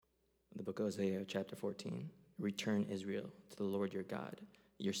The book of Hosea, chapter 14. Return, Israel, to the Lord your God.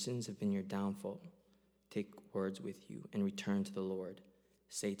 Your sins have been your downfall. Take words with you and return to the Lord.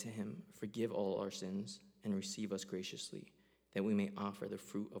 Say to him, forgive all our sins and receive us graciously, that we may offer the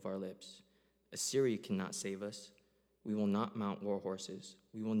fruit of our lips. Assyria cannot save us. We will not mount war horses.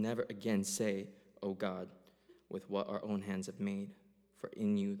 We will never again say, O God, with what our own hands have made, for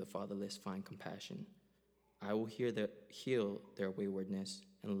in you the fatherless find compassion. I will heal their waywardness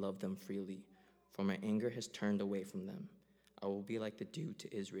and love them freely, for my anger has turned away from them. I will be like the dew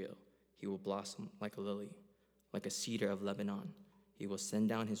to Israel. He will blossom like a lily, like a cedar of Lebanon. He will send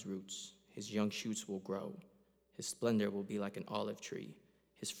down his roots. His young shoots will grow. His splendor will be like an olive tree,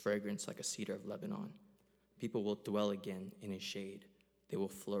 his fragrance like a cedar of Lebanon. People will dwell again in his shade. They will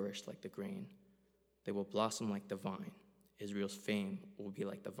flourish like the grain. They will blossom like the vine. Israel's fame will be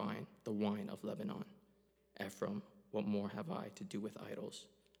like the vine, the wine of Lebanon. Ephraim, what more have I to do with idols?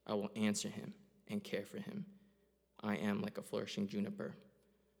 I will answer him and care for him. I am like a flourishing juniper.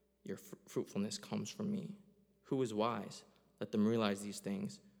 Your fruitfulness comes from me. Who is wise? Let them realize these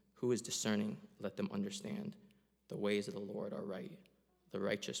things. Who is discerning? Let them understand. The ways of the Lord are right. The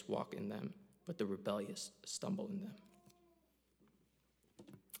righteous walk in them, but the rebellious stumble in them.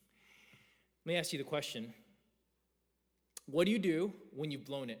 Let me ask you the question. What do you do when you've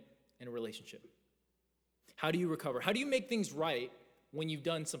blown it in a relationship? How do you recover? How do you make things right when you've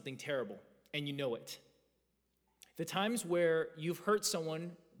done something terrible and you know it? The times where you've hurt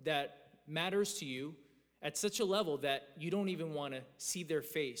someone that matters to you at such a level that you don't even want to see their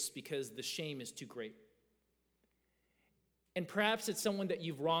face because the shame is too great. And perhaps it's someone that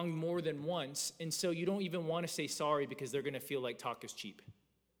you've wronged more than once, and so you don't even want to say sorry because they're going to feel like talk is cheap.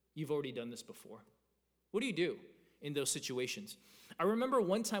 You've already done this before. What do you do in those situations? I remember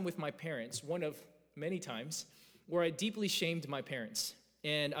one time with my parents, one of many times, where I deeply shamed my parents.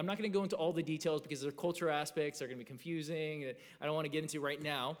 And I'm not going to go into all the details because their cultural aspects are going to be confusing. And I don't want to get into right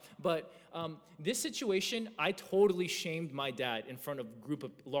now. But this situation, I totally shamed my dad in front of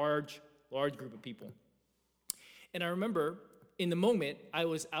a large group of people. And I remember in the moment, I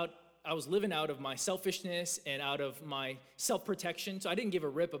was living out of my selfishness and out of my self-protection. So I didn't give a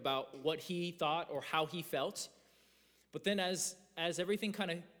rip about what he thought or how he felt. But then as everything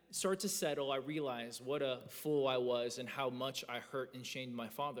kind of started to settle, I realized what a fool I was and how much I hurt and shamed my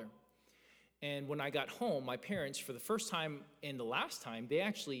father. And when I got home, my parents, for the first time and the last time,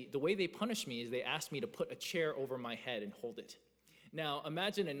 the way they punished me is they asked me to put a chair over my head and hold it. Now,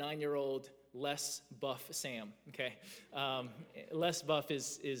 imagine a 9-year-old less buff Sam, okay? Less buff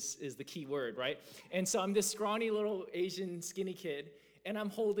is the key word, right? And so I'm this scrawny little Asian skinny kid, and I'm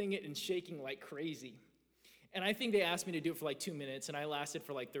holding it and shaking like crazy. And I think they asked me to do it for like 2 minutes, and I lasted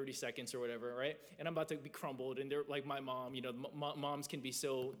for like 30 seconds or whatever, right? And I'm about to be crumbled, and they're like my mom, moms can be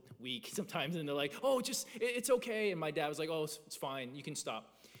so weak sometimes, and they're like, oh, it's okay. And my dad was like, oh, it's fine, you can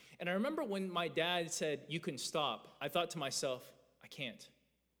stop. And I remember when my dad said, you can stop, I thought to myself, I can't.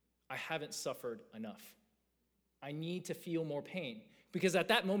 I haven't suffered enough. I need to feel more pain. Because at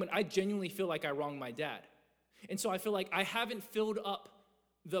that moment, I genuinely feel like I wronged my dad. And so I feel like I haven't filled up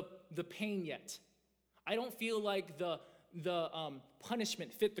the pain yet. I don't feel like the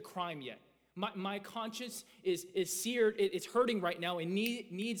punishment fit the crime yet. My conscience is seared, it's hurting right now and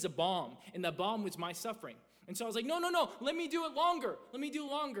needs a balm. And the balm was my suffering. And so I was like, no, let me do it longer.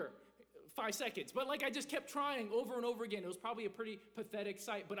 5 seconds. But I just kept trying over and over again. It was probably a pretty pathetic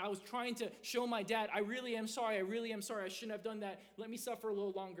sight, but I was trying to show my dad, I really am sorry. I shouldn't have done that. Let me suffer a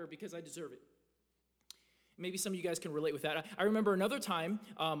little longer because I deserve it. Maybe some of you guys can relate with that. I remember another time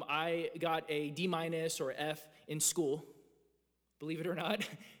I got a D- or F in school. Believe it or not,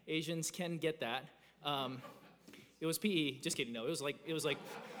 Asians can get that. It was PE. Just kidding. No,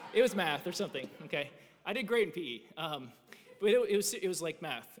 it was math or something. Okay, I did great in PE. But it was like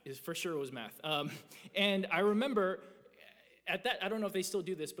math. For sure it was math. And I remember at that, I don't know if they still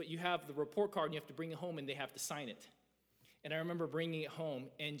do this, but you have the report card and you have to bring it home and they have to sign it. And I remember bringing it home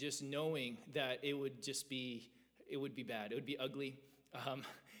and just knowing that it would be bad. It would be ugly.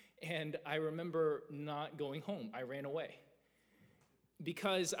 And I remember not going home. I ran away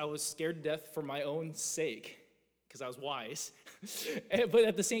because I was scared to death for my own sake because I was wise. But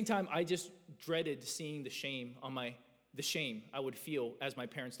at the same time, I just dreaded seeing the shame I would feel as my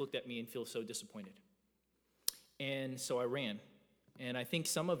parents looked at me and feel so disappointed. And so I ran. And I think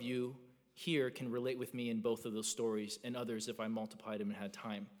some of you here can relate with me in both of those stories and others if I multiplied them and had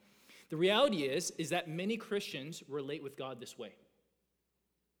time. The reality is that many Christians relate with God this way.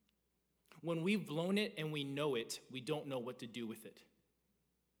 When we've blown it and we know it, we don't know what to do with it.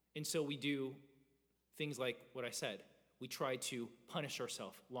 And so we do things like what I said. We try to punish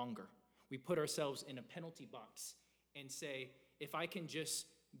ourselves longer. We put ourselves in a penalty box and say, if I can just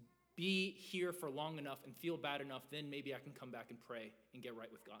be here for long enough and feel bad enough, then maybe I can come back and pray and get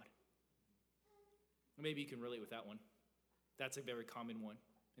right with God. Maybe you can relate with that one. That's a very common one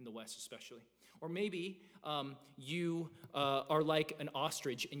in the West especially. Or maybe you are like an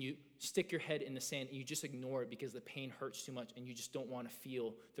ostrich and you stick your head in the sand and you just ignore it because the pain hurts too much and you just don't want to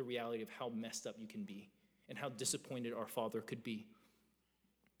feel the reality of how messed up you can be and how disappointed our Father could be.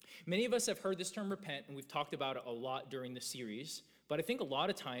 Many of us have heard this term repent, and we've talked about it a lot during the series, but I think a lot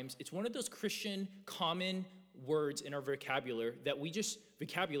of times it's one of those Christian common words in our vocabulary that we just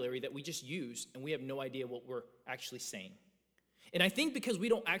use, and we have no idea what we're actually saying. And I think because we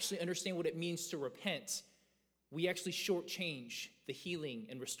don't actually understand what it means to repent, we actually shortchange the healing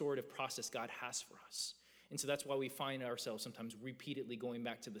and restorative process God has for us. And so that's why we find ourselves sometimes repeatedly going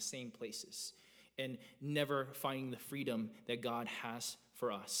back to the same places and never finding the freedom that God has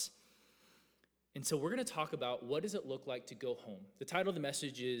for us. And so we're going to talk about what does it look like to go home. The title of the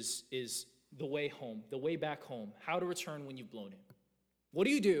message is The Way Home, the way back home, how to return when you've blown it. What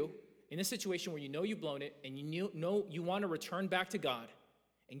do you do in a situation where you know you've blown it and you know you want to return back to God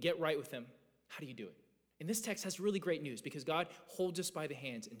and get right with him? How do you do it? And this text has really great news because God holds us by the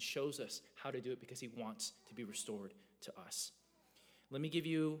hands and shows us how to do it because he wants to be restored to us. Let me give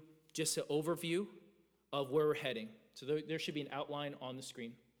you just an overview of where we're heading. So there should be an outline on the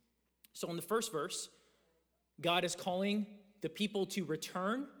screen. So in the first verse, God is calling the people to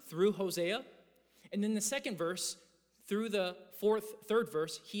return through Hosea. And then the second verse, through the third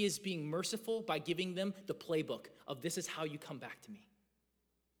verse, he is being merciful by giving them the playbook of this is how you come back to me.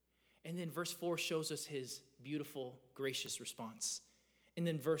 And then verse 4 shows us his beautiful, gracious response. And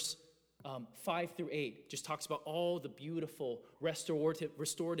then verse 5 through 8 just talks about all the beautiful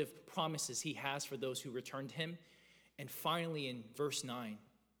restorative promises he has for those who return to him. And finally, in verse 9,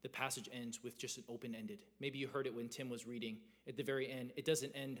 the passage ends with just an open-ended. Maybe you heard it when Tim was reading at the very end. It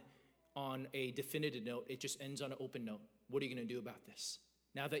doesn't end on a definitive note. It just ends on an open note. What are you going to do about this?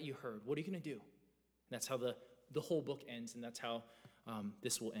 Now that you heard, what are you going to do? And that's how the whole book ends, and that's how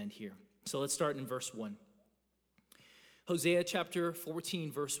this will end here. So let's start in verse 1. Hosea chapter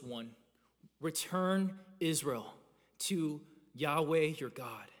 14, verse 1. Return, Israel, to Yahweh your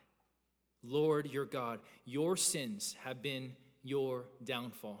God. Lord your God, your sins have been your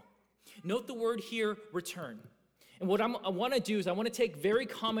downfall. Note the word here, return. And what I want to do is I want to take very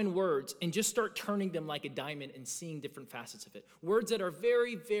common words and just start turning them like a diamond and seeing different facets of it. Words that are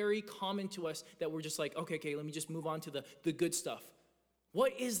very, very common to us that we're just like, okay, let me just move on to the good stuff.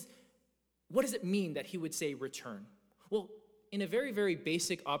 What does it mean that he would say return? Well, in a very, very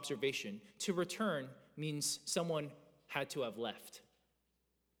basic observation, to return means someone had to have left,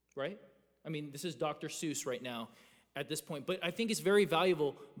 right? I mean, this is Dr. Seuss right now at this point, but I think it's very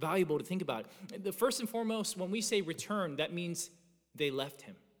valuable to think about. The first and foremost, when we say return, that means they left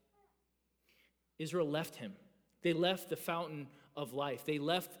him. Israel left him. They left the fountain of life. They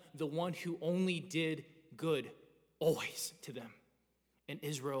left the one who only did good always to them. And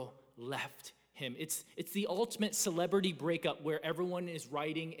Israel left him. It's the ultimate celebrity breakup where everyone is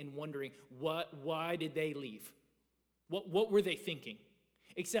writing and wondering, why did they leave? What were they thinking?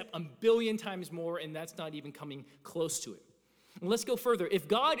 Except a billion times more, and that's not even coming close to it. And let's go further. If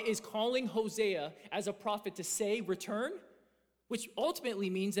God is calling Hosea as a prophet to say return, which ultimately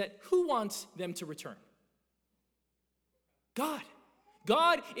means that who wants them to return? God.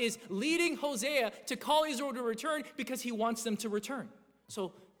 God is leading Hosea to call Israel to return because he wants them to return.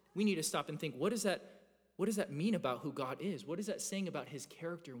 So we need to stop and think, what does that mean about who God is? What is that saying about his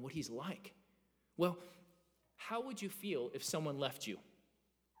character and what he's like? Well, how would you feel if someone left you?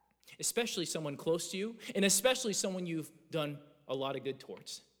 Especially someone close to you, and especially someone you've done a lot of good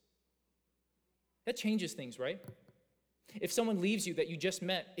towards. That changes things, right? If someone leaves you that you just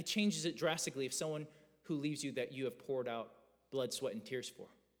met, it changes it drastically if someone who leaves you that you have poured out blood, sweat, and tears for.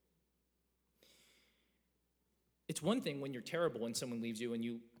 It's one thing when you're terrible and someone leaves you and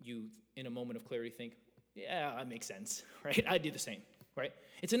you in a moment of clarity think, yeah, that makes sense, right? I'd do the same, right?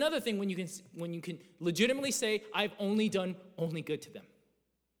 It's another thing when you can legitimately say, I've only done good to them.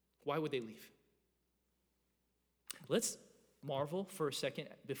 Why would they leave? Let's marvel for a second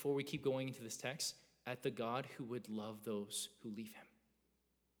before we keep going into this text at the God who would love those who leave him.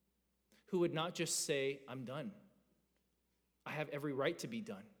 Who would not just say, I'm done. I have every right to be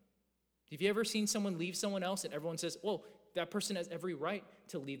done. Have you ever seen someone leave someone else and everyone says, well, that person has every right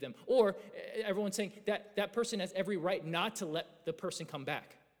to leave them? Or everyone's saying that person has every right not to let the person come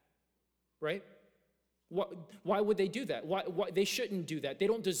back, right? Why would they do that? Why they shouldn't do that. They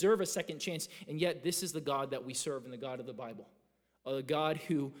don't deserve a second chance. And yet this is the God that we serve and the God of the Bible. A God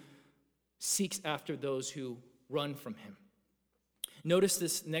who seeks after those who run from him. Notice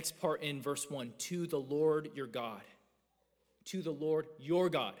this next part in verse 1, to the Lord your God. To the Lord your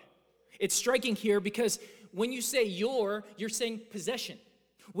God. It's striking here because when you say you're saying possession,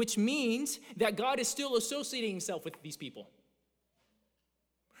 which means that God is still associating himself with these people.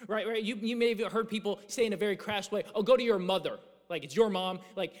 Right? You may have heard people say in a very crass way, oh, go to your mother. Like it's your mom,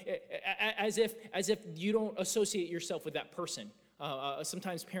 like as if you don't associate yourself with that person.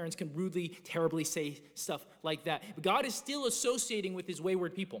 Sometimes parents can rudely, terribly say stuff like that. But God is still associating with his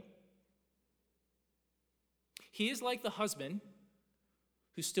wayward people. He is like the husband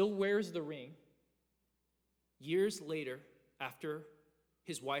who still wears the ring years later after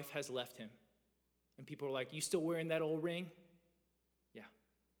his wife has left him. And people are like, you still wearing that old ring? Yeah,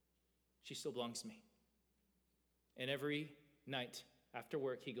 she still belongs to me. And every night after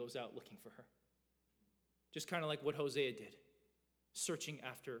work, he goes out looking for her. Just kind of like what Hosea did, searching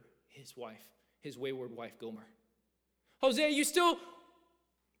after his wife, his wayward wife, Gomer. Hosea, you still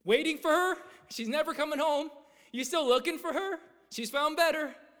waiting for her? She's never coming home. You still looking for her? She's found better.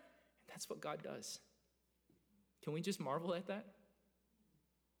 And that's what God does. Can we just marvel at that?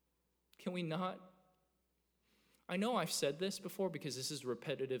 Can we not? I know I've said this before because this is a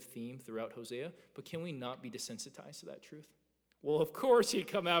repetitive theme throughout Hosea, but can we not be desensitized to that truth? Well, of course he'd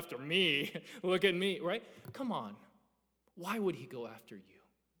come after me. Look at me, right? Come on. Why would he go after you?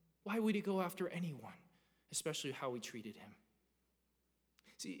 Why would he go after anyone, especially how we treated him?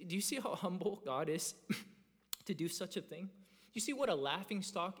 See, do you see how humble God is to do such a thing? You see what a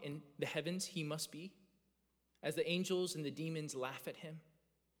laughingstock in the heavens he must be? As the angels and the demons laugh at him.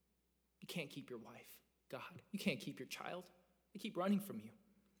 You can't keep your wife, God. You can't keep your child. They keep running from you.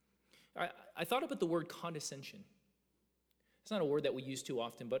 I thought about the word condescension. It's not a word that we use too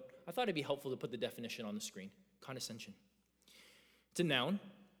often, but I thought it'd be helpful to put the definition on the screen. Condescension. It's a noun.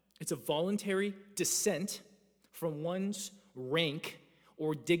 It's a voluntary descent from one's rank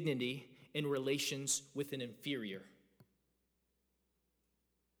or dignity in relations with an inferior.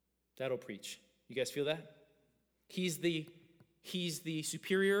 That'll preach. You guys feel that? He's the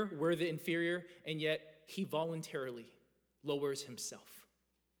superior, we're the inferior, and yet he voluntarily lowers himself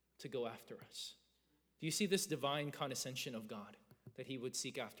to go after us. Do you see this divine condescension of God, that he would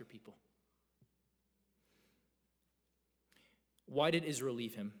seek after people? Why did Israel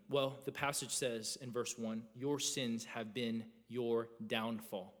leave him? Well, the passage says in verse 1, your sins have been your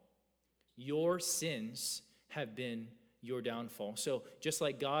downfall. Your sins have been your downfall. So just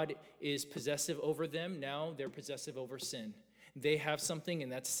like God is possessive over them, now they're possessive over sin. They have something,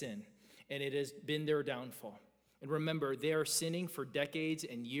 and that's sin, and it has been their downfall. And remember, they are sinning for decades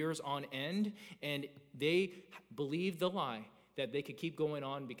and years on end, and they believed the lie that they could keep going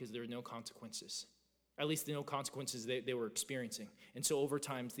on because there are no consequences. At least no consequences they were experiencing. And so over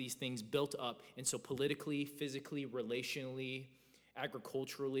time, these things built up. And so politically, physically, relationally,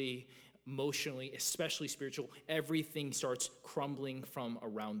 agriculturally, emotionally, especially spiritual, everything starts crumbling from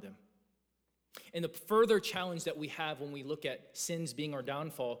around them. And the further challenge that we have when we look at sins being our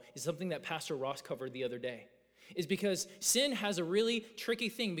downfall is something that Pastor Ross covered the other day. Is because sin has a really tricky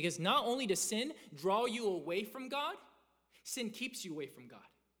thing, because not only does sin draw you away from God, sin keeps you away from God.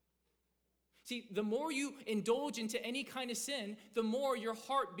 See, the more you indulge into any kind of sin, the more your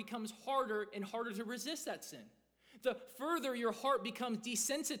heart becomes harder and harder to resist that sin. The further your heart becomes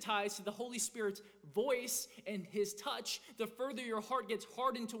desensitized to the Holy Spirit's voice and his touch, the further your heart gets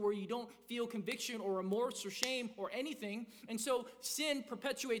hardened to where you don't feel conviction or remorse or shame or anything. And so sin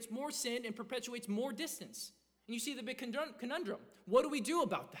perpetuates more sin and perpetuates more distance. And you see the big conundrum. What do we do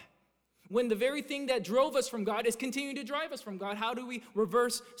about that? When the very thing that drove us from God is continuing to drive us from God, how do we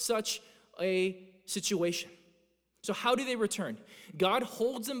reverse such a situation? So how do they return? God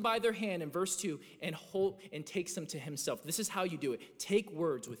holds them by their hand in verse 2 and takes them to himself. This is how you do it. Take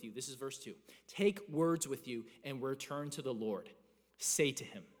words with you. This is verse 2. Take words with you and return to the Lord. Say to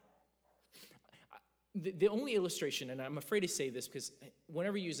him. The only illustration, and I'm afraid to say this because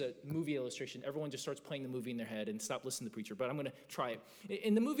whenever you use a movie illustration, everyone just starts playing the movie in their head and stop listening to the preacher, but I'm going to try it.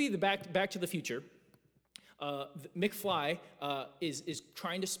 In the movie Back to the Future, McFly is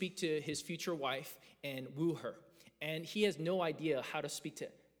trying to speak to his future wife and woo her. And he has no idea how to speak to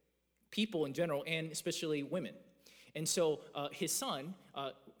people in general, and especially women. And so his son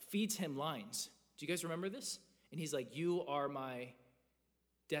feeds him lines. Do you guys remember this? And he's like, you are my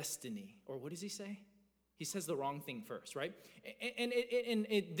destiny. Or what does he say? He says the wrong thing first, right? And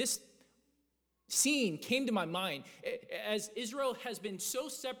this scene came to my mind. As Israel has been so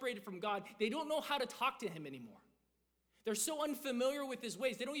separated from God, they don't know how to talk to him anymore. They're so unfamiliar with his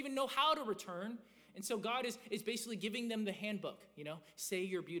ways. They don't even know how to return. And so God is basically giving them the handbook, say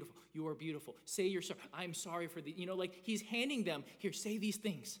you're beautiful, you are beautiful, say you're sorry, I'm sorry for the, like he's handing them, here, say these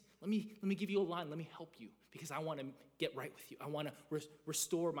things. Let me give you a line, let me help you because I want to get right with you. I want to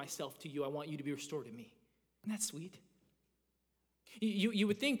restore myself to you. I want you to be restored to me. Isn't that sweet? You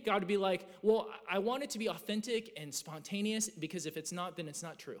would think God would be like, well, I want it to be authentic and spontaneous because if it's not, then it's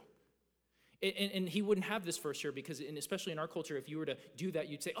not true. And he wouldn't have this verse here because, especially in our culture, if you were to do that,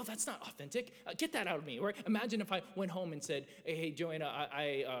 you'd say, oh, that's not authentic. Get that out of me. Or imagine if I went home and said, hey Joanna,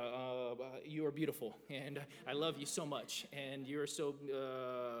 you are beautiful, and I love you so much, and you're so,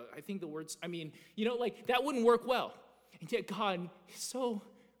 I think the words, that wouldn't work well. And yet God is so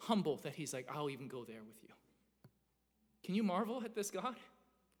humble that he's like, I'll even go there with you. Can you marvel at this God?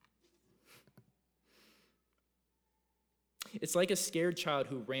 It's like a scared child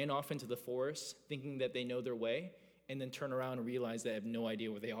who ran off into the forest thinking that they know their way and then turn around and realize they have no idea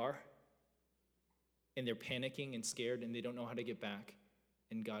where they are. And they're panicking and scared and they don't know how to get back.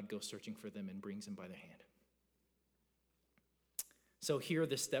 And God goes searching for them and brings them by their hand. So here are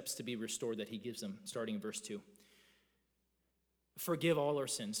the steps to be restored that he gives them, starting in verse 2. Forgive all our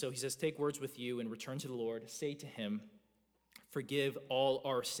sins. So he says, take words with you and return to the Lord. Say to him, forgive all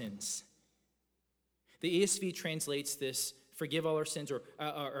our sins. The ESV translates this, forgive all our sins,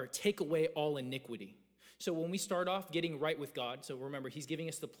 or take away all iniquity. So when we start off getting right with God, so remember, he's giving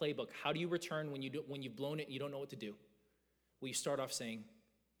us the playbook. How do you return when you've blown it and you don't know what to do? Well, you start off saying,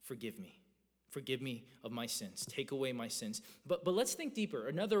 forgive me. Forgive me of my sins. Take away my sins. But let's think deeper.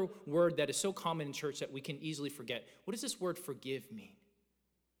 Another word that is so common in church that we can easily forget. What does this word forgive mean?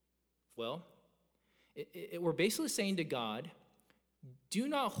 Well, we're basically saying to God, do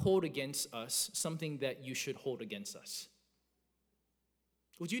not hold against us something that you should hold against us.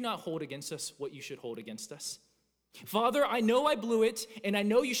 Would you not hold against us what you should hold against us? Father, I know I blew it, and I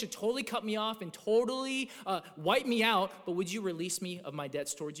know you should totally cut me off and totally wipe me out, but would you release me of my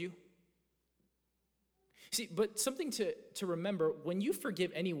debts towards you? See, but something to remember, when you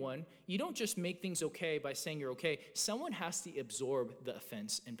forgive anyone, you don't just make things okay by saying you're okay. Someone has to absorb the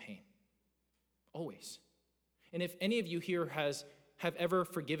offense and pain. Always. And if any of you here have ever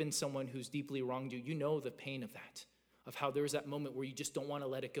forgiven someone who's deeply wronged you, you know the pain of that, of how there's that moment where you just don't want to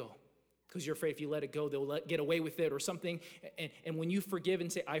let it go because you're afraid if you let it go, they'll get away with it or something. And when you forgive and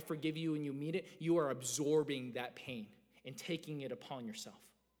say, I forgive you, and you mean it, you are absorbing that pain and taking it upon yourself.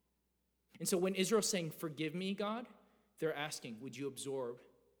 And so when Israel's saying, forgive me, God, they're asking, would you absorb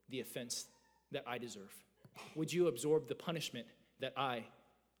the offense that I deserve? Would you absorb the punishment that I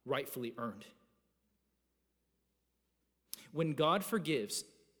rightfully earned? When God forgives,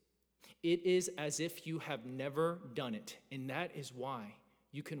 it is as if you have never done it. And that is why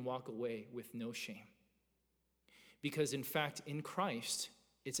you can walk away with no shame. Because in fact, in Christ,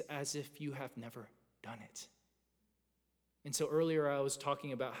 it's as if you have never done it. And so earlier I was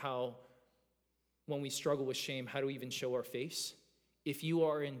talking about how when we struggle with shame, how do we even show our face? If you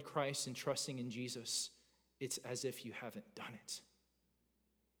are in Christ and trusting in Jesus, it's as if you haven't done it.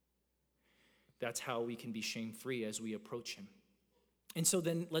 That's how we can be shame-free as we approach him. And so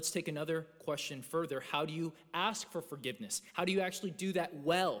then let's take another question further. How do you ask for forgiveness? How do you actually do that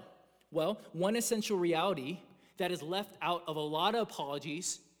well? Well, one essential reality that is left out of a lot of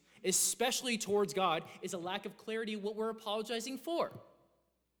apologies, especially towards God, is a lack of clarity what we're apologizing for.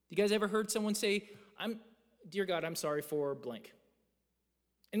 You guys ever heard someone say, dear God, I'm sorry for blank?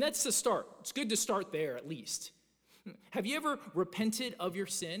 And that's the start. It's good to start there at least. Have you ever repented of your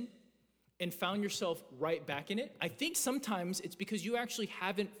sin and found yourself right back in it? I think sometimes it's because you actually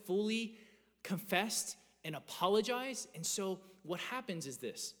haven't fully confessed and apologized. And so what happens is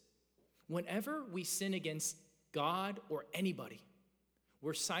this. Whenever we sin against God or anybody,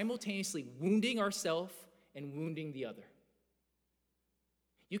 we're simultaneously wounding ourselves and wounding the other.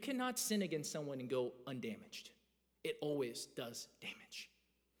 You cannot sin against someone and go undamaged. It always does damage.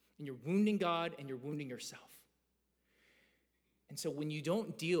 And you're wounding God and you're wounding yourself. And so when you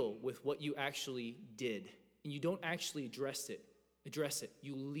don't deal with what you actually did, and you don't actually address it,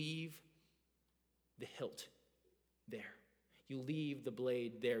 you leave the hilt there. You leave the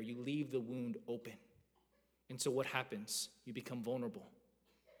blade there. You leave the wound open. And so what happens? You become vulnerable,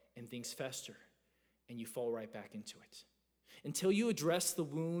 and things fester, and you fall right back into it. Until you address the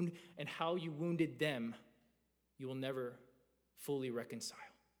wound and how you wounded them, you will never fully reconcile.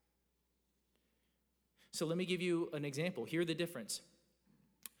 So let me give you an example. Hear the difference.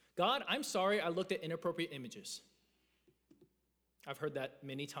 God, I'm sorry I looked at inappropriate images. I've heard that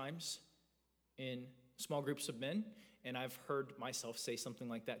many times in small groups of men, and I've heard myself say something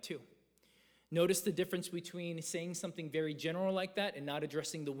like that too. Notice the difference between saying something very general like that and not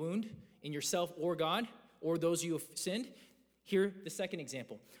addressing the wound in yourself or God or those you have sinned. Here, the second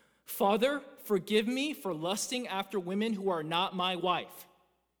example. Father, forgive me for lusting after women who are not my wife,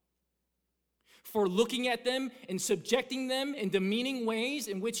 for looking at them and subjecting them in demeaning ways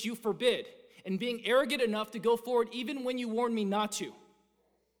in which you forbid, and being arrogant enough to go forward even when you warn me not to.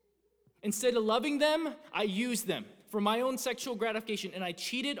 Instead of loving them, I used them for my own sexual gratification, and I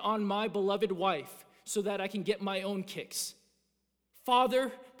cheated on my beloved wife so that I can get my own kicks.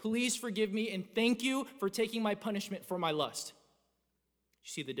 Father, please forgive me, and thank you for taking my punishment for my lust. You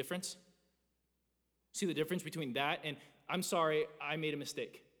see the difference? See the difference between that and, I'm sorry, I made a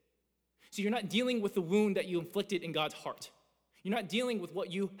mistake. So you're not dealing with the wound that you inflicted in God's heart. You're not dealing with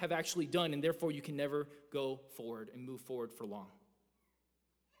what you have actually done, and therefore you can never go forward and move forward for long.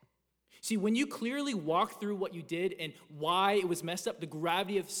 See, when you clearly walk through what you did and why it was messed up, the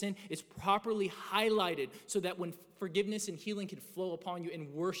gravity of sin is properly highlighted so that when forgiveness and healing can flow upon you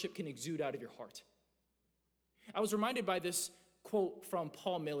and worship can exude out of your heart. I was reminded by this quote from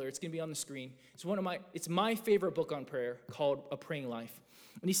Paul Miller. It's going to be on the screen. It's my favorite book on prayer called A Praying Life.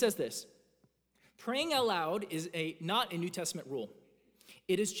 And he says this: praying out loud is not a New Testament rule.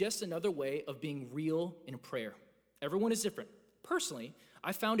 It is just another way of being real in prayer. Everyone is different. Personally,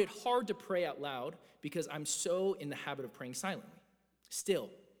 I found it hard to pray out loud because I'm so in the habit of praying silently. Still,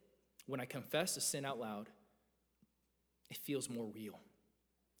 when I confess a sin out loud, it feels more real.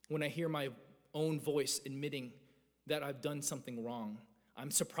 When I hear my own voice admitting that I've done something wrong,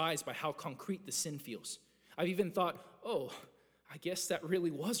 I'm surprised by how concrete the sin feels. I've even thought, oh, I guess that really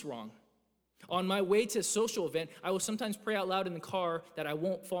was wrong. On my way to a social event, I will sometimes pray out loud in the car that I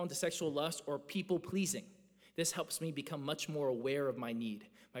won't fall into sexual lust or people-pleasing. This helps me become much more aware of my need.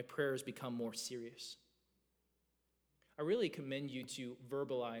 My prayers become more serious. I really commend you to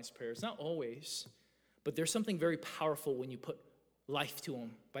verbalize prayers. Not always, but there's something very powerful when you put life to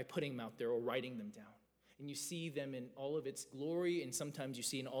them by putting them out there or writing them down. And you see them in all of its glory, and sometimes you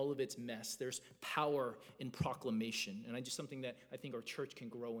see in all of its mess. There's power in proclamation, and just something that I think our church can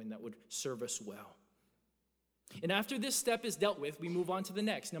grow in that would serve us well. And after this step is dealt with, we move on to the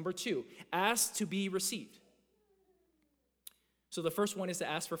next. Number 2, ask to be received. So the first one is to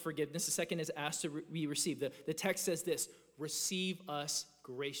ask for forgiveness. The second is ask to be received. The text says this: receive us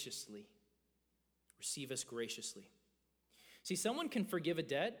graciously. Receive us graciously. See, someone can forgive a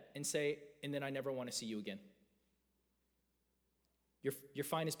debt and say, and then I never want to see you again. Your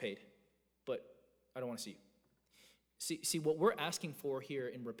fine is paid, but I don't want to see you. See, what we're asking for here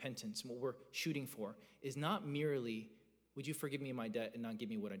in repentance, and what we're shooting for, is not merely, would you forgive me my debt and not give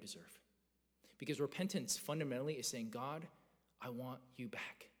me what I deserve? Because repentance fundamentally is saying, God, I want you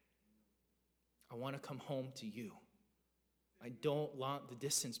back. I want to come home to you. I don't want the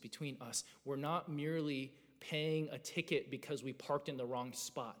distance between us. We're not merely paying a ticket because we parked in the wrong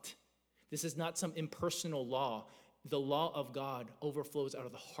spot. This is not some impersonal law. The law of God overflows out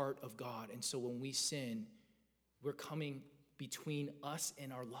of the heart of God. And so when we sin, we're coming between us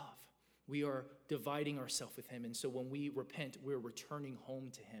and our love. We are dividing ourselves with him. And so when we repent, we're returning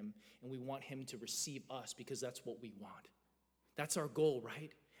home to him. And we want him to receive us because that's what we want. That's our goal, right?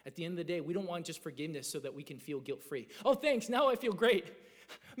 At the end of the day, we don't want just forgiveness so that we can feel guilt-free. Oh, thanks, now I feel great.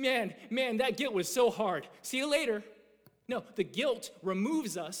 Man, that guilt was so hard. See you later. No, the guilt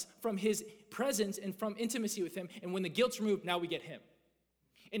removes us from his presence and from intimacy with him. And when the guilt's removed, now we get him.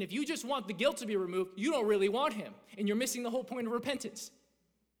 And if you just want the guilt to be removed, you don't really want him. And you're missing the whole point of repentance.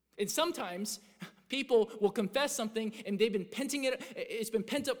 And sometimes people will confess something and it's been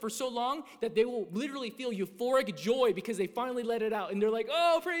pent up for so long that they will literally feel euphoric joy because they finally let it out. And they're like,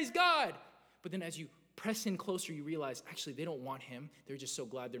 oh, praise God. But then as you press in closer, you realize actually they don't want him. They're just so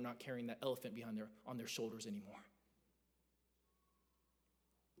glad they're not carrying that elephant on their shoulders anymore.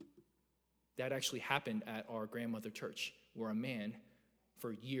 That actually happened at our grandmother church, where a man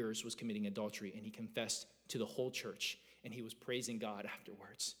for years was committing adultery, and he confessed to the whole church, and he was praising God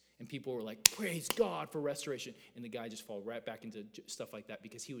afterwards. And people were like, praise God for restoration. And the guy just fell right back into stuff like that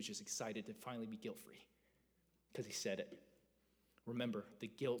because he was just excited to finally be guilt-free because he said it. Remember, the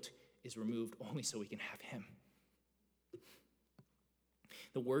guilt is removed only so we can have him.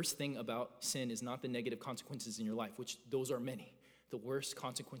 The worst thing about sin is not the negative consequences in your life, which those are many. The worst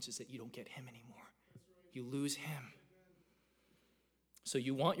consequence is that you don't get him anymore. You lose him. So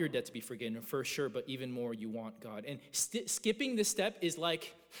you want your debt to be forgiven, for sure, but even more, you want God. And skipping this step is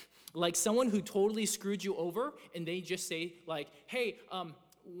like someone who totally screwed you over, and they just say, like, hey,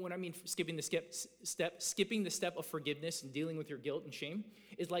 when I mean skipping the step of forgiveness and dealing with your guilt and shame,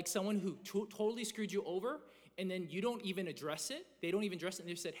 is like someone who totally screwed you over, and then you don't even address it. They don't even address it, and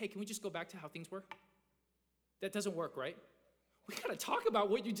they said, hey, can we just go back to how things were? That doesn't work, right? We got to talk about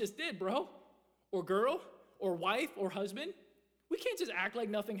what you just did, bro, or girl, or wife, or husband. We can't just act like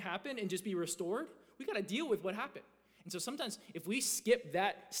nothing happened and just be restored. We got to deal with what happened. And so sometimes if we skip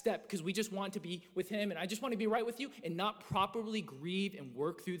that step because we just want to be with him and I just want to be right with you and not properly grieve and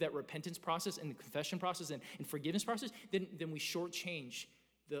work through that repentance process and the confession process and forgiveness process, then we shortchange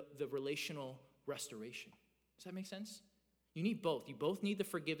the relational restoration. Does that make sense? You need both. You both need the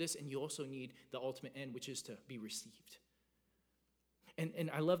forgiveness and you also need the ultimate end, which is to be received. And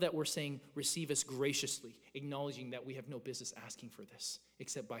I love that we're saying, receive us graciously, acknowledging that we have no business asking for this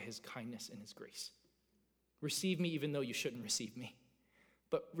except by his kindness and his grace. Receive me even though you shouldn't receive me.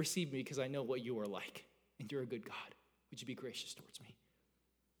 But receive me because I know what you are like. And you're a good God. Would you be gracious towards me?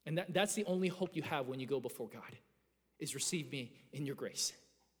 And that's the only hope you have when you go before God, is receive me in your grace.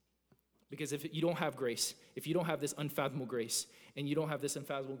 Because if you don't have grace, if you don't have this unfathomable grace, and you don't have this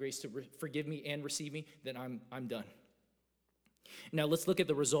unfathomable grace to forgive me and receive me, then I'm done. Now let's look at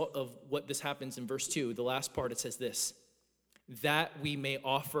the result of what this happens in verse 2. The last part, it says this, that we may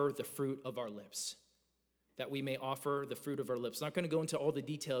offer the fruit of our lips. That we may offer the fruit of our lips. I'm not going to go into all the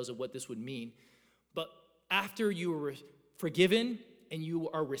details of what this would mean, but after you are forgiven and you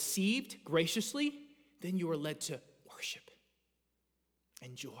are received graciously, then you are led to worship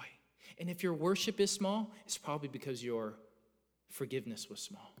and joy. And if your worship is small, it's probably because your forgiveness was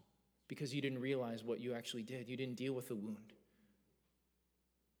small, because you didn't realize what you actually did. You didn't deal with the wound.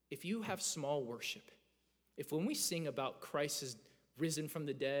 If you have small worship, if when we sing about Christ has risen from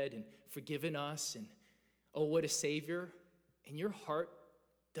the dead and forgiven us and oh, what a Savior, and your heart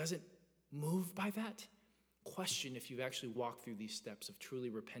doesn't move by that, question if you've actually walked through these steps of truly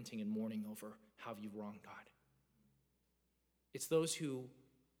repenting and mourning over how you've wronged God. It's those who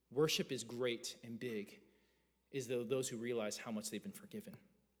worship is great and big, is those who realize how much they've been forgiven.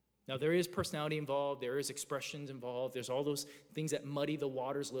 Now, there is personality involved, there is expressions involved, there's all those things that muddy the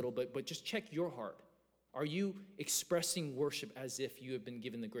waters a little, but just check your heart. Are you expressing worship as if you have been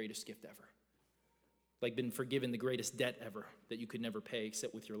given the greatest gift ever? Like been forgiven the greatest debt ever that you could never pay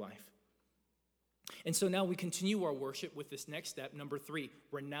except with your life. And so now we continue our worship with this next step, number 3,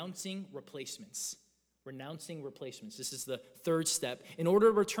 renouncing replacements. Renouncing replacements. This is the third step. In order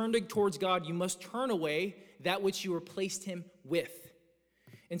to return towards God, you must turn away that which you replaced him with.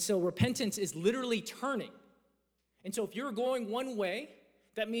 And so repentance is literally turning. And so if you're going one way,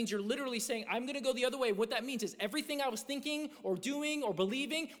 that means you're literally saying, I'm going to go the other way. What that means is everything I was thinking or doing or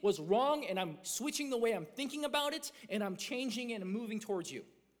believing was wrong, and I'm switching the way I'm thinking about it, and I'm changing and I'm moving towards you.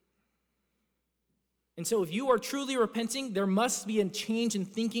 And so if you are truly repenting, there must be a change in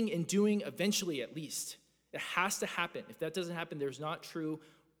thinking and doing eventually, at least. It has to happen. If that doesn't happen, there's not true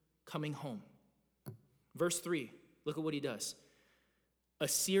coming home. Verse 3, look at what he does.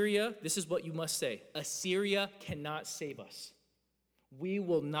 Assyria, this is what you must say. Assyria cannot save us. We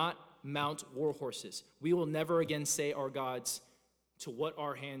will not mount war horses. We will never again say our gods to what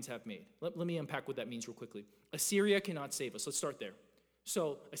our hands have made. Let me unpack what that means real quickly. Assyria cannot save us. Let's start there.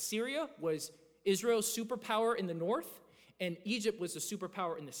 So Assyria was Israel's superpower in the north, and Egypt was the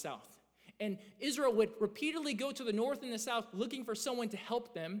superpower in the south. And Israel would repeatedly go to the north and the south looking for someone to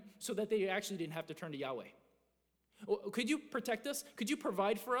help them so that they actually didn't have to turn to Yahweh. Could you protect us? Could you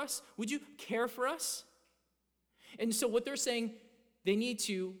provide for us? Would you care for us? And so what they're saying,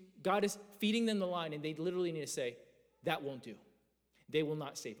 God is feeding them the line, and they literally need to say, that won't do. They will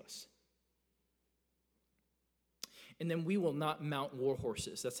not save us. And then we will not mount war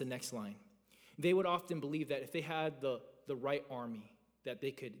horses. That's the next line. They would often believe that if they had the right army, that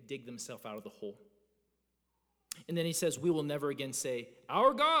they could dig themselves out of the hole. And then he says, we will never again say,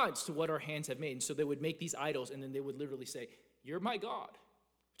 our gods, to what our hands have made. And so they would make these idols, and then they would literally say, you're my God,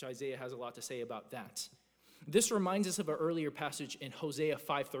 which Isaiah has a lot to say about that. This reminds us of an earlier passage in Hosea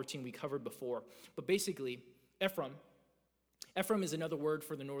 5:13 we covered before. But basically, Ephraim is another word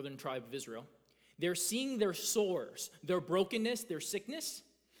for the northern tribe of Israel. They're seeing their sores, their brokenness, their sickness,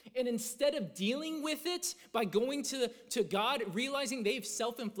 and instead of dealing with it by going to God, realizing they've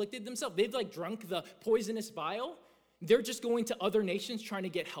self-inflicted themselves, they've like drunk the poisonous vial, they're just going to other nations trying to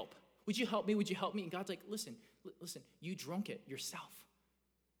get help. Would you help me? Would you help me? And God's like, listen, you drunk it yourself.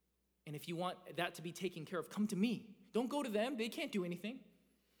 And if you want that to be taken care of, come to me. Don't go to them. They can't do anything.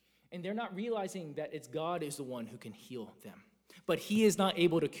 And they're not realizing that it's God is the one who can heal them. But he is not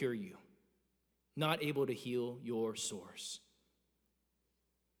able to cure you, not able to heal your sores.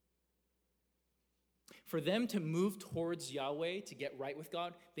 For them to move towards Yahweh, to get right with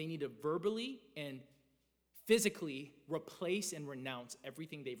God, they need to verbally and physically replace and renounce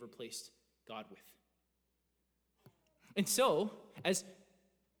everything they've replaced God with. And so,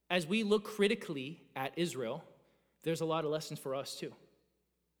 as we look critically at Israel, there's a lot of lessons for us too.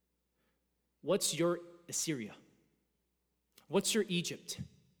 What's your Assyria? What's your Egypt?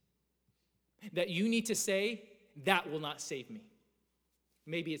 That you need to say, that will not save me.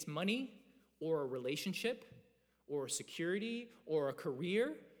 Maybe it's money or a relationship or security or a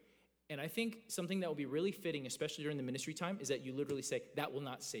career. And I think something that will be really fitting, especially during the ministry time, is that you literally say, that will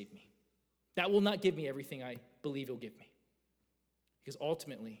not save me. That will not give me everything I believe it will give me. Because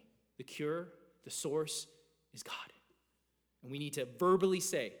ultimately, the cure, the source, is God. And we need to verbally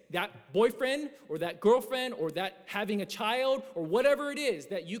say, that boyfriend or that girlfriend or that having a child or whatever it is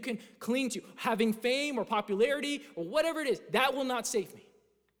that you can cling to, having fame or popularity or whatever it is, that will not save me.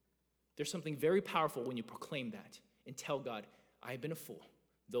 There's something very powerful when you proclaim that and tell God, I have been a fool.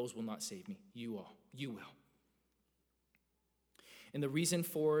 Those will not save me. You will. And the reason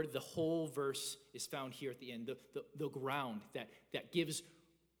for the whole verse is found here at the end. The ground that gives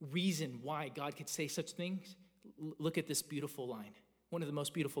reason why God could say such things. Look at this beautiful line. One of the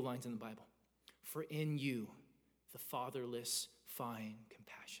most beautiful lines in the Bible. For in you, the fatherless find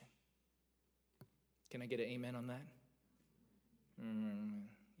compassion. Can I get an amen on that?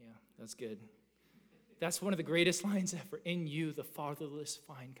 Yeah, that's good. That's one of the greatest lines ever. In you, the fatherless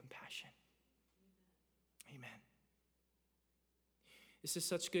find compassion. Amen. This is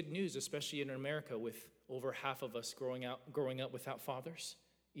such good news, especially in America, with over half of us growing up without fathers,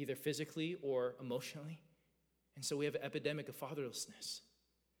 either physically or emotionally. And so we have an epidemic of fatherlessness.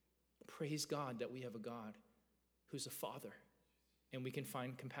 Praise God that we have a God who's a father, and we can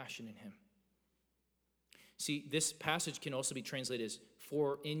find compassion in him. See, this passage can also be translated as,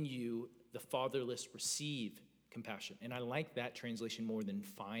 for in you the fatherless receive compassion. And I like that translation more than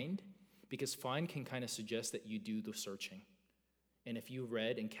find, because find can kind of suggest that you do the searching. And if you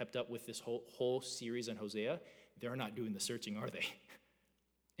read and kept up with this whole series on Hosea, they're not doing the searching, are they?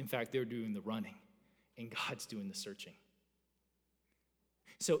 In fact, they're doing the running, and God's doing the searching.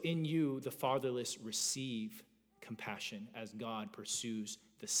 So in you, the fatherless receive compassion as God pursues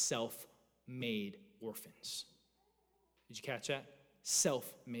the self-made orphans. Did you catch that?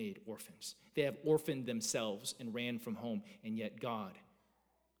 Self-made orphans. They have orphaned themselves and ran from home, and yet God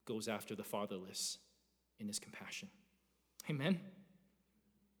goes after the fatherless in his compassion. Amen?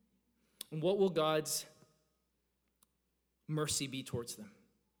 And what will God's mercy be towards them?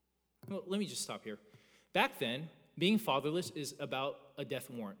 Well, let me just stop here. Back then, being fatherless is about a death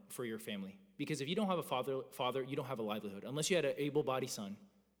warrant for your family. Because if you don't have a father, you don't have a livelihood, unless you had an able-bodied son.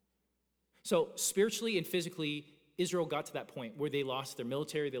 So spiritually and physically, Israel got to that point where they lost their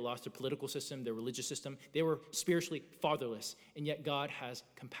military, they lost their political system, their religious system. They were spiritually fatherless, and yet God has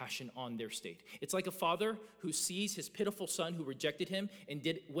compassion on their state. It's like a father who sees his pitiful son who rejected him and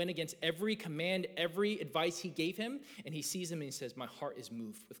went against every command, every advice he gave him, and he sees him and he says, my heart is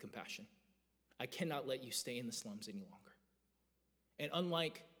moved with compassion. I cannot let you stay in the slums any longer. And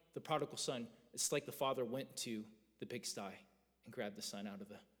unlike the prodigal son, it's like the father went to the pigsty and grabbed the son out of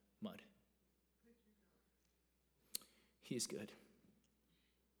the mud. He is good.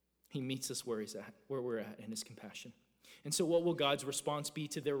 He meets us where we're at in his compassion. And so what will God's response be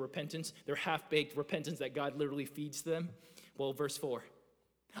to their repentance, their half-baked repentance that God literally feeds them? Well, verse 4.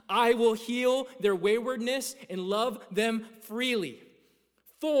 I will heal their waywardness and love them freely,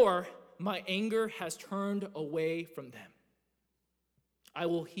 for my anger has turned away from them. I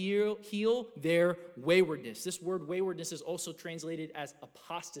will heal their waywardness. This word waywardness is also translated as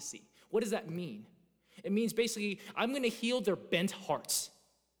apostasy. What does that mean? It means basically, I'm going to heal their bent hearts.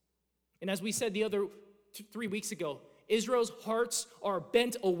 And as we said the other 3 weeks ago, Israel's hearts are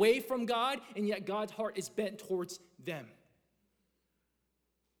bent away from God, and yet God's heart is bent towards them.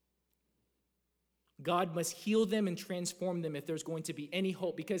 God must heal them and transform them if there's going to be any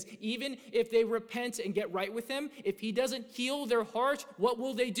hope. Because even if they repent and get right with him, if he doesn't heal their heart, what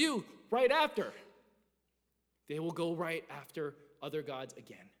will they do right after? They will go right after other gods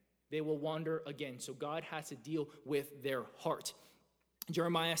again. They will wander again. So God has to deal with their heart.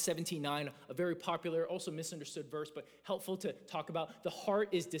 Jeremiah 17:9, a very popular, also misunderstood verse, but helpful to talk about. The heart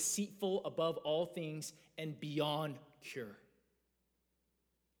is deceitful above all things and beyond cure.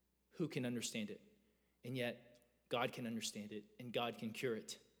 Who can understand it? And yet, God can understand it, and God can cure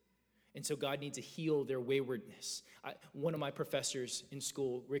it. And so God needs to heal their waywardness. One of my professors in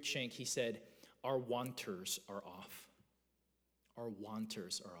school, Rick Shank, he said, our wanters are off. Our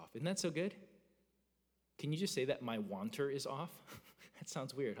wanters are off. Isn't that so good? Can you just say that my wanter is off? That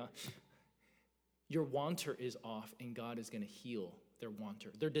sounds weird, huh? Your wanter is off, and God is going to heal their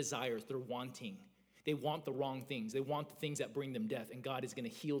wanter, their desires, their wanting. They want the wrong things. They want the things that bring them death, and God is going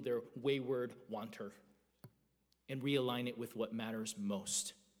to heal their wayward wanter. and realign it with what matters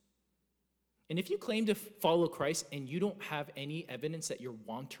most. And if you claim to follow Christ and you don't have any evidence that your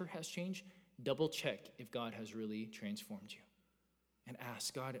wanter has changed, double check if God has really transformed you. And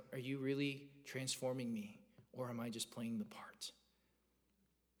ask, God, are you really transforming me, or am I just playing the part?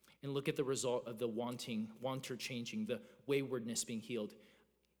 And look at the result of the wanter changing, the waywardness being healed.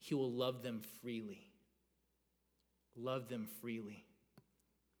 He will love them freely. Love them freely.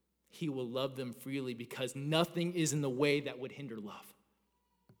 He will love them freely because nothing is in the way that would hinder love.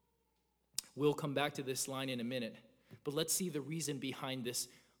 We'll come back to this line in a minute, but let's see the reason behind this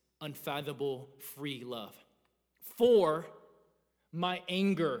unfathomable free love. For my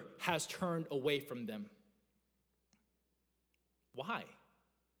anger has turned away from them. Why?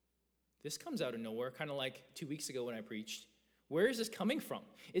 This comes out of nowhere, kind of like 2 weeks ago when I preached. Where is this coming from?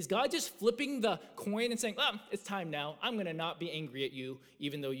 Is God just flipping the coin and saying, it's time now. I'm going to not be angry at you,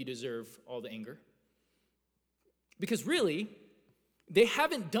 even though you deserve all the anger? Because really, they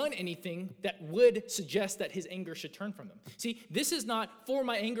haven't done anything that would suggest that his anger should turn from them. See, this is not for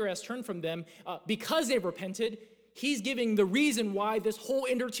my anger has turned from them because they've repented. He's giving the reason why this whole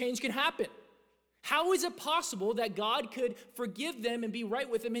interchange can happen. How is it possible that God could forgive them and be right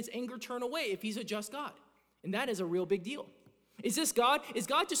with them, his anger turn away if he's a just God? And that is a real big deal. Is this God? Is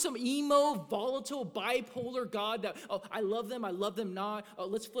God just some emo, volatile, bipolar God that, I love them not.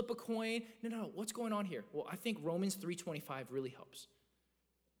 Let's flip a coin. No. What's going on here? Well, I think Romans 3:25 really helps.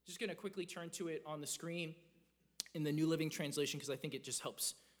 Just going to quickly turn to it on the screen in the New Living Translation because I think it just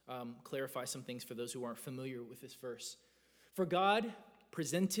helps clarify some things for those who aren't familiar with this verse. For God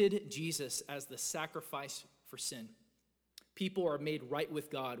presented Jesus as the sacrifice for sin. People are made right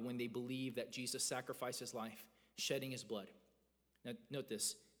with God when they believe that Jesus sacrificed his life, shedding his blood. Now, note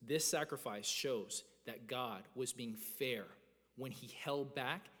this. This sacrifice shows that God was being fair when he held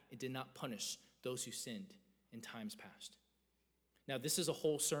back and did not punish those who sinned in times past. Now, this is a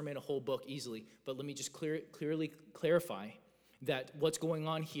whole sermon, a whole book easily, but let me just clearly clarify that what's going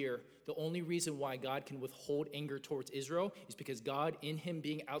on here, the only reason why God can withhold anger towards Israel is because God, in him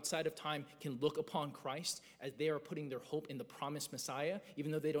being outside of time, can look upon Christ as they are putting their hope in the promised Messiah,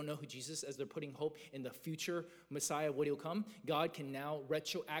 even though they don't know who Jesus is, as they're putting hope in the future Messiah, what he'll come. God can now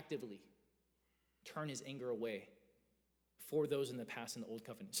retroactively turn his anger away for those in the past in the Old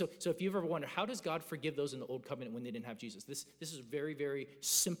Covenant. So if you've ever wondered, how does God forgive those in the Old Covenant when they didn't have Jesus? This is a very, very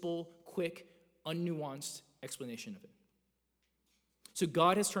simple, quick, unnuanced explanation of it. So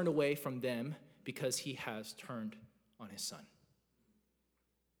God has turned away from them because he has turned on his son.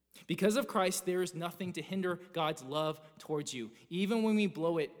 Because of Christ, there is nothing to hinder God's love towards you. Even when we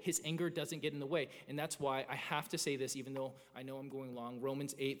blow it, his anger doesn't get in the way. And that's why I have to say this, even though I know I'm going long.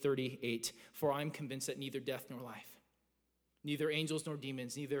 Romans 8:38, for I'm convinced that neither death nor life, neither angels nor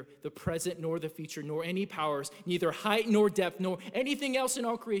demons, neither the present nor the future, nor any powers, neither height nor depth, nor anything else in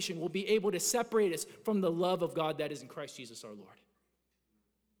all creation will be able to separate us from the love of God that is in Christ Jesus our Lord.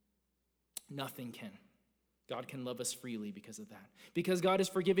 Nothing can. God can love us freely because of that. Because God is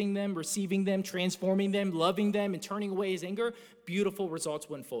forgiving them, receiving them, transforming them, loving them, and turning away his anger, beautiful results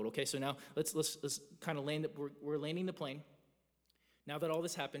will unfold. Okay, so now let's kind of land. We're landing the plane. Now that all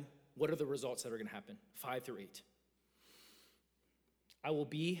this happened, what are the results that are going to happen? 5-8. I will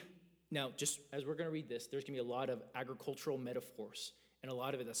be, now just as we're going to read this, there's going to be a lot of agricultural metaphors, and a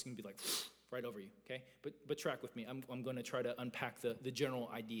lot of it that's going to be like right over you, okay? But track with me. I'm going to try to unpack the general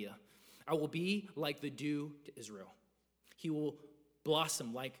idea. I will be like the dew to Israel. He will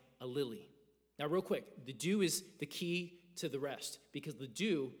blossom like a lily. Now, real quick, the dew is the key to the rest because the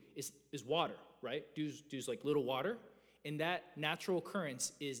dew is water, right? Dew's like little water, and that natural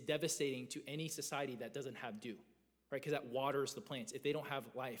occurrence is devastating to any society that doesn't have dew, right? Because that waters the plants. If they don't have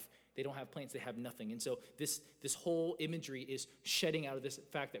life, they don't have plants, they have nothing. And so this whole imagery is shedding out of this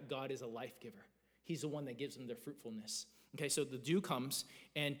fact that God is a life giver. He's the one that gives them their fruitfulness. Okay, so the dew comes,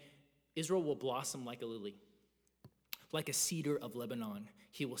 and Israel will blossom like a lily. Like a cedar of Lebanon,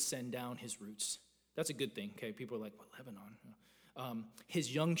 he will send down his roots. That's a good thing, okay? People are like, what, Lebanon?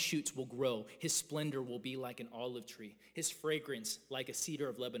 His young shoots will grow. His splendor will be like an olive tree. His fragrance like a cedar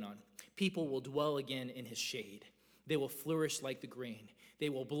of Lebanon. People will dwell again in his shade. They will flourish like the grain. They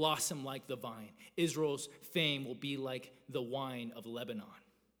will blossom like the vine. Israel's fame will be like the wine of Lebanon.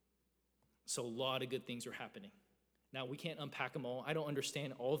 So a lot of good things are happening. Now, we can't unpack them all. I don't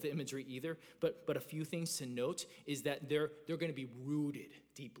understand all of the imagery either, but a few things to note is that they're going to be rooted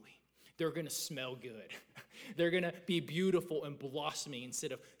deeply. They're going to smell good. They're going to be beautiful and blossoming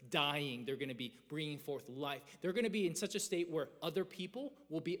instead of dying. They're going to be bringing forth life. They're going to be in such a state where other people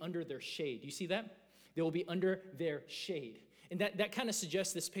will be under their shade. You see that? They will be under their shade. And that kind of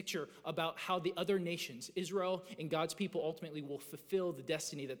suggests this picture about how the other nations, Israel and God's people, ultimately will fulfill the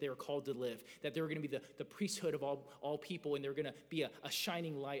destiny that they are called to live, that they're going to be the priesthood of all people, and they're going to be a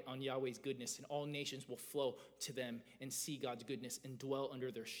shining light on Yahweh's goodness, and all nations will flow to them and see God's goodness and dwell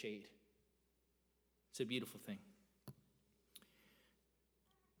under their shade. It's a beautiful thing.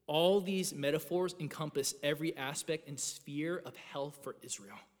 All these metaphors encompass every aspect and sphere of hell for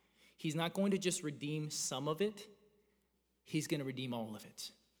Israel. He's not going to just redeem some of it. He's going to redeem all of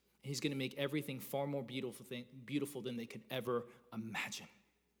it. He's going to make everything far more beautiful than they could ever imagine.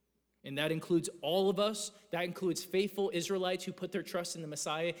 And that includes all of us. That includes faithful Israelites who put their trust in the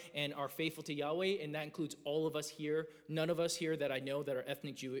Messiah and are faithful to Yahweh. And that includes all of us here. None of us here that I know that are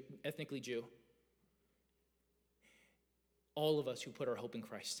ethnically Jew. All of us who put our hope in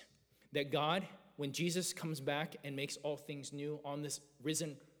Christ. That God, when Jesus comes back and makes all things new on this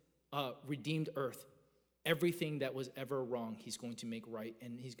risen, redeemed earth, everything that was ever wrong, he's going to make right,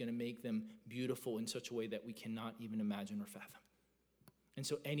 and he's going to make them beautiful in such a way that we cannot even imagine or fathom. And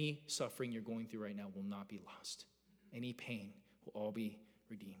so any suffering you're going through right now will not be lost. Any pain will all be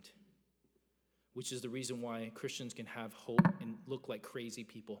redeemed. Which is the reason why Christians can have hope and look like crazy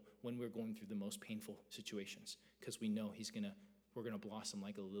people when we're going through the most painful situations, because we know we're gonna blossom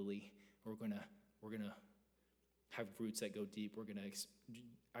like a lily. We're gonna have roots that go deep.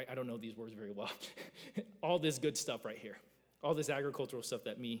 I don't know these words very well. All this good stuff right here, all this agricultural stuff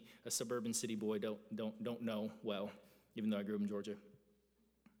that me, a suburban city boy, don't know well, even though I grew up in Georgia.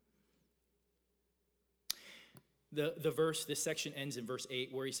 This section ends in verse 8,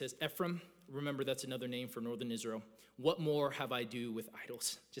 where he says, Ephraim, remember that's another name for northern Israel. What more have I do with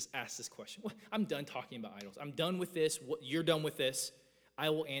idols? Just ask this question. I'm done talking about idols. I'm done with this. You're done with this. I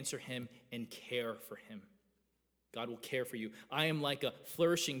will answer him and care for him. God will care for you. I am like a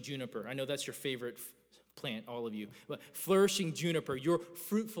flourishing juniper. I know that's your favorite plant, all of you. But flourishing juniper, your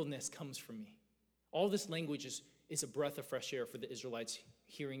fruitfulness comes from me. All this language is a breath of fresh air for the Israelites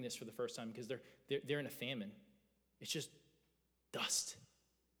hearing this for the first time, because they're in a famine. It's just dust.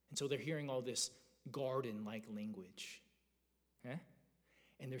 And so they're hearing all this garden-like language.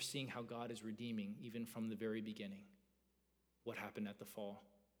 And they're seeing how God is redeeming, even from the very beginning, what happened at the fall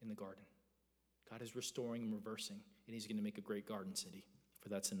in the garden. God is restoring and reversing, and he's going to make a great garden city. For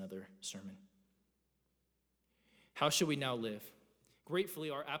that's another sermon. How should we now live? Gratefully,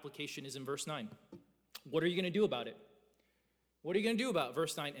 our application is in verse 9. What are you going to do about it? What are you going to do about it?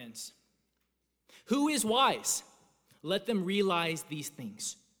 Verse 9 ends. Who is wise? Let them realize these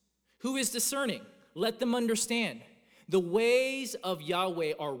things. Who is discerning? Let them understand. The ways of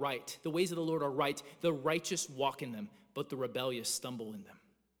Yahweh are right. The ways of the Lord are right. The righteous walk in them, but the rebellious stumble in them.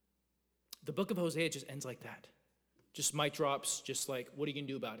 The book of Hosea just ends like that. Just mic drops, just like, what are you going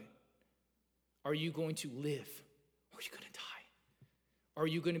to do about it? Are you going to live, or are you going to die? Are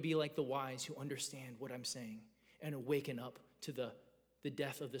you going to be like the wise who understand what I'm saying and awaken up to the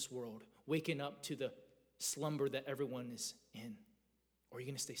death of this world, waking up to the slumber that everyone is in? Or are you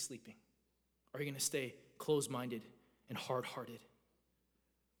going to stay sleeping? Are you going to stay closed-minded and hard-hearted?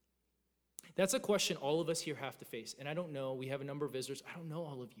 That's a question all of us here have to face. And I don't know, we have a number of visitors. I don't know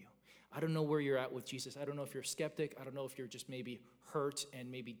all of you. I don't know where you're at with Jesus. I don't know if you're a skeptic. I don't know if you're just maybe hurt and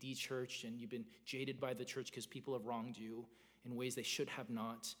maybe de-churched and you've been jaded by the church because people have wronged you in ways they should have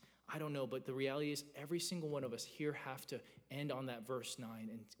not. I don't know, but the reality is every single one of us here have to end on that verse 9.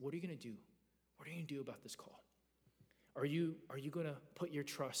 And what are you going to do? What are you going to do about this call? Are you going to put your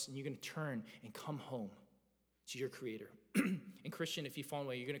trust and you're going to turn and come home to your Creator? And Christian, if you fall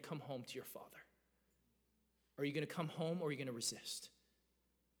away, you're going to come home to your Father. Are you going to come home, or are you going to resist?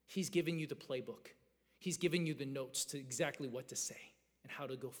 He's given you the playbook. He's given you the notes to exactly what to say and how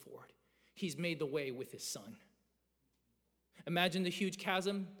to go forward. He's made the way with his Son. Imagine the huge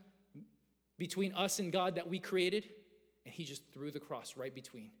chasm between us and God that we created, and he just threw the cross right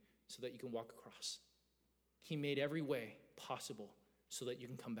between so that you can walk across. He made every way possible so that you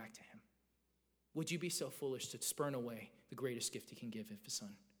can come back to him. Would you be so foolish to spurn away the greatest gift he can give, his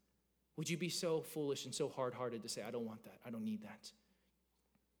Son? Would you be so foolish and so hard-hearted to say, I don't want that, I don't need that?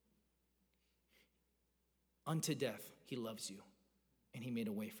 Unto death, he loves you, and he made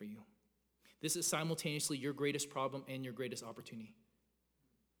a way for you. This is simultaneously your greatest problem and your greatest opportunity.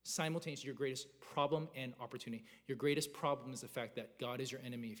 Simultaneously, your greatest problem and opportunity. Your greatest problem is the fact that God is your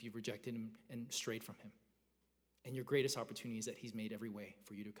enemy if you've rejected him and strayed from him. And your greatest opportunity is that he's made every way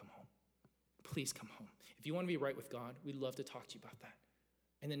for you to come home. Please come home. If you want to be right with God, we'd love to talk to you about that.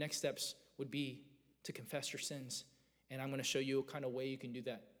 And the next steps would be to confess your sins. And I'm going to show you a kind of way you can do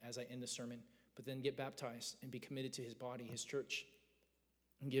that as I end the sermon. But then get baptized and be committed to his body, his church,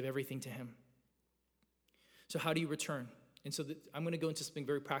 and give everything to him. So how do you return? And so I'm going to go into something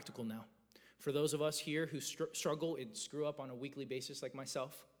very practical now. For those of us here who struggle and screw up on a weekly basis like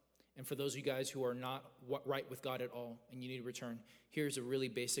myself, and for those of you guys who are not right with God at all and you need to return, here's a really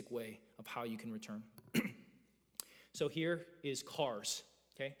basic way of how you can return. So here is CARS,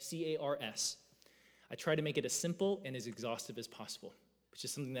 okay? C-A-R-S. I try to make it as simple and as exhaustive as possible, which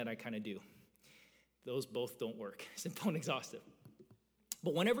is something that I kind of do. Those both don't work, simple and exhaustive.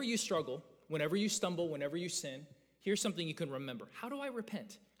 But whenever you struggle, whenever you stumble, whenever you sin, here's something you can remember. How do I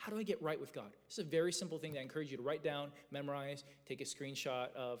repent? How do I get right with God? It's a very simple thing that I encourage you to write down, memorize, take a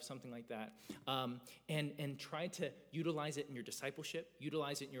screenshot of something like that, and try to utilize it in your discipleship,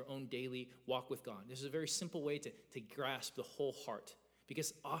 utilize it in your own daily walk with God. This is a very simple way to grasp the whole heart,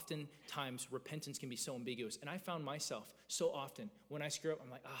 because oftentimes repentance can be so ambiguous. And I found myself so often, when I screw up, I'm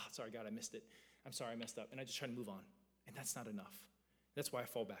like, sorry, God, I missed it. I'm sorry, I messed up. And I just try to move on. And that's not enough. That's why I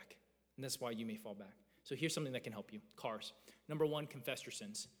fall back. And that's why you may fall back. So here's something that can help you. CARS. Number 1, confess your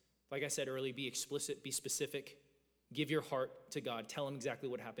sins. Like I said earlier, be explicit, be specific. Give your heart to God. Tell him exactly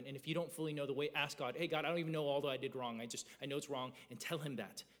what happened. And if you don't fully know the way, ask God, hey, God, I don't even know all that I did wrong. I know it's wrong. And tell him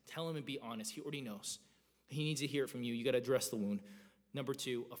that. Tell him and be honest. He already knows. He needs to hear it from you. You got to address the wound. Number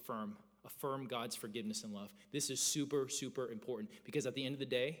 2, affirm. Affirm God's forgiveness and love. This is super, super important, because at the end of the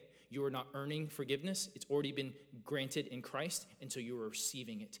day, you are not earning forgiveness. It's already been granted in Christ, and so you are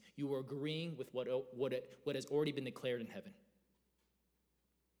receiving it. You are agreeing with what has already been declared in heaven.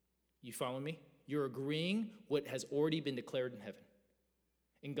 You follow me? You're agreeing what has already been declared in heaven.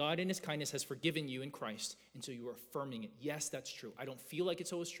 And God in his kindness has forgiven you in Christ, and so you are affirming it. Yes, that's true. I don't feel like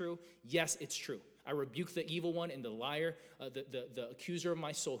it's always true. Yes, it's true. I rebuke the evil one and the liar, the accuser of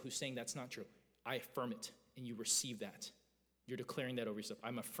my soul who's saying that's not true. I affirm it, and you receive that. You're declaring that over yourself.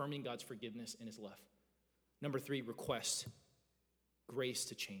 I'm affirming God's forgiveness in his love. Number 3, request grace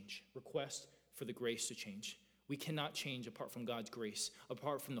to change. Request for the grace to change. We cannot change apart from God's grace,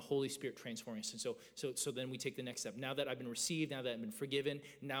 apart from the Holy Spirit transforming us. And so then we take the next step. Now that I've been received, now that I've been forgiven,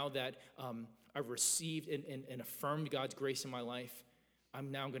 now that I've received and affirmed God's grace in my life, I'm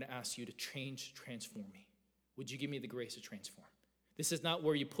now going to ask you to transform me. Would you give me the grace to transform? This is not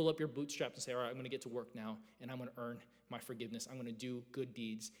where you pull up your bootstraps and say, all right, I'm going to get to work now, and I'm going to earn my forgiveness. I'm going to do good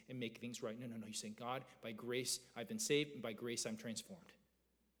deeds and make things right. No. You're saying, God, by grace, I've been saved, and by grace, I'm transformed.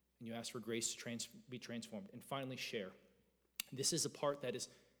 And you ask for grace to be transformed. And finally, share. This is a part that is,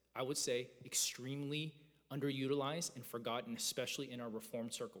 I would say, extremely underutilized and forgotten, especially in our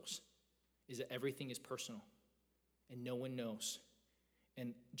Reformed circles, is that everything is personal, and no one knows.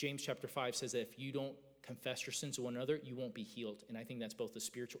 And James chapter 5 says that if you don't confess your sins to one another, you won't be healed. And I think that's both a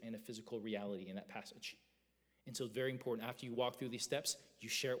spiritual and a physical reality in that passage. And so it's very important. After you walk through these steps, you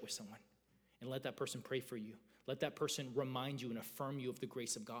share it with someone. And let that person pray for you. Let that person remind you and affirm you of the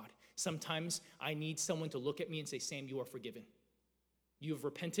grace of God. Sometimes I need someone to look at me and say, Sam, you are forgiven. You have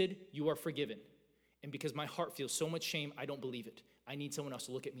repented, you are forgiven. And because my heart feels so much shame, I don't believe it. I need someone else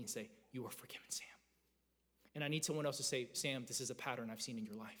to look at me and say, you are forgiven, Sam. And I need someone else to say, Sam, this is a pattern I've seen in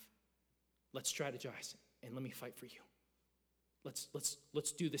your life. Let's strategize and let me fight for you.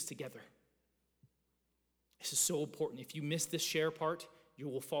 Let's do this together. This is so important. If you miss this share part, you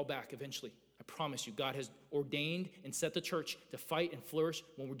will fall back eventually. I promise you, God has ordained and set the church to fight and flourish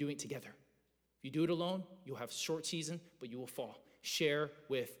when we're doing it together. If you do it alone, you'll have a short season, but you will fall. Share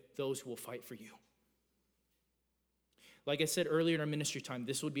with those who will fight for you. Like I said earlier in our ministry time,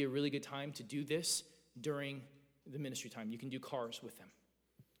 this would be a really good time to do this during the ministry time. You can do CARS with them.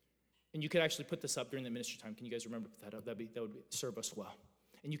 And you could actually put this up during the ministry time. Can you guys remember that up? That would serve us well.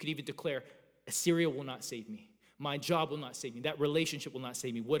 And you could even declare, Assyria will not save me. My job will not save me. That relationship will not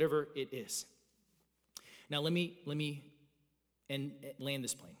save me, whatever it is. Now let me land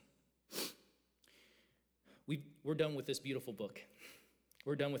this plane. We're done with this beautiful book.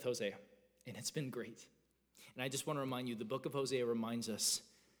 We're done with Hosea, and it's been great. And I just want to remind you, the book of Hosea reminds us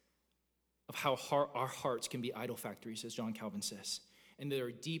of how our hearts can be idol factories, as John Calvin says. And there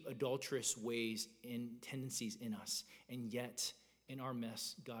are deep adulterous ways and tendencies in us. And yet, in our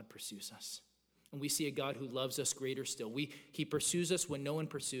mess, God pursues us. And we see a God who loves us greater still. He pursues us when no one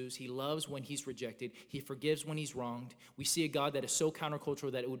pursues. He loves when he's rejected. He forgives when he's wronged. We see a God that is so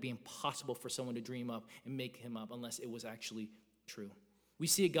countercultural that it would be impossible for someone to dream up and make him up unless it was actually true. We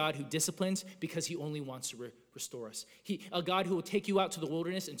see a God who disciplines because he only wants to restore us. A God who will take you out to the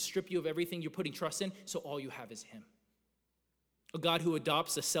wilderness and strip you of everything you're putting trust in, so all you have is him. A God who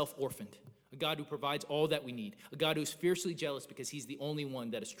adopts the self-orphaned. A God who provides all that we need. A God who is fiercely jealous because he's the only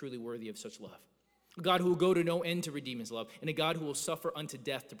one that is truly worthy of such love. A God who will go to no end to redeem his love. And a God who will suffer unto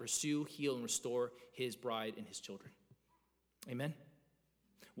death to pursue, heal, and restore his bride and his children. Amen?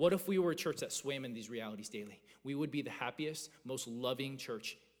 What if we were a church that swam in these realities daily? We would be the happiest, most loving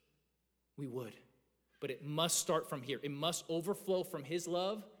church. We would. But it must start from here. It must overflow from his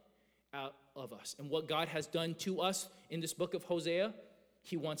love out of us. And what God has done to us in this book of Hosea,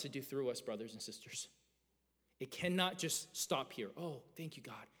 he wants to do through us, brothers and sisters. It cannot just stop here. Oh, thank you,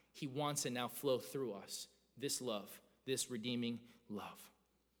 God. He wants to now flow through us, this love, this redeeming love.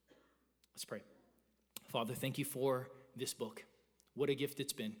 Let's pray. Father, thank you for this book. What a gift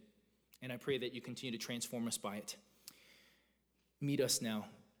it's been. And I pray that you continue to transform us by it. Meet us now,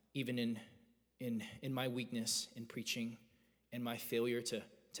 even in my weakness in preaching and my failure to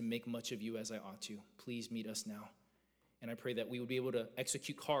make much of you as I ought to. Please meet us now. And I pray that we would be able to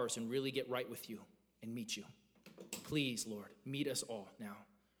execute cars and really get right with you and meet you. Please, Lord, meet us all now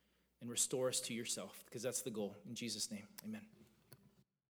and restore us to yourself, because that's the goal. In Jesus' name, amen.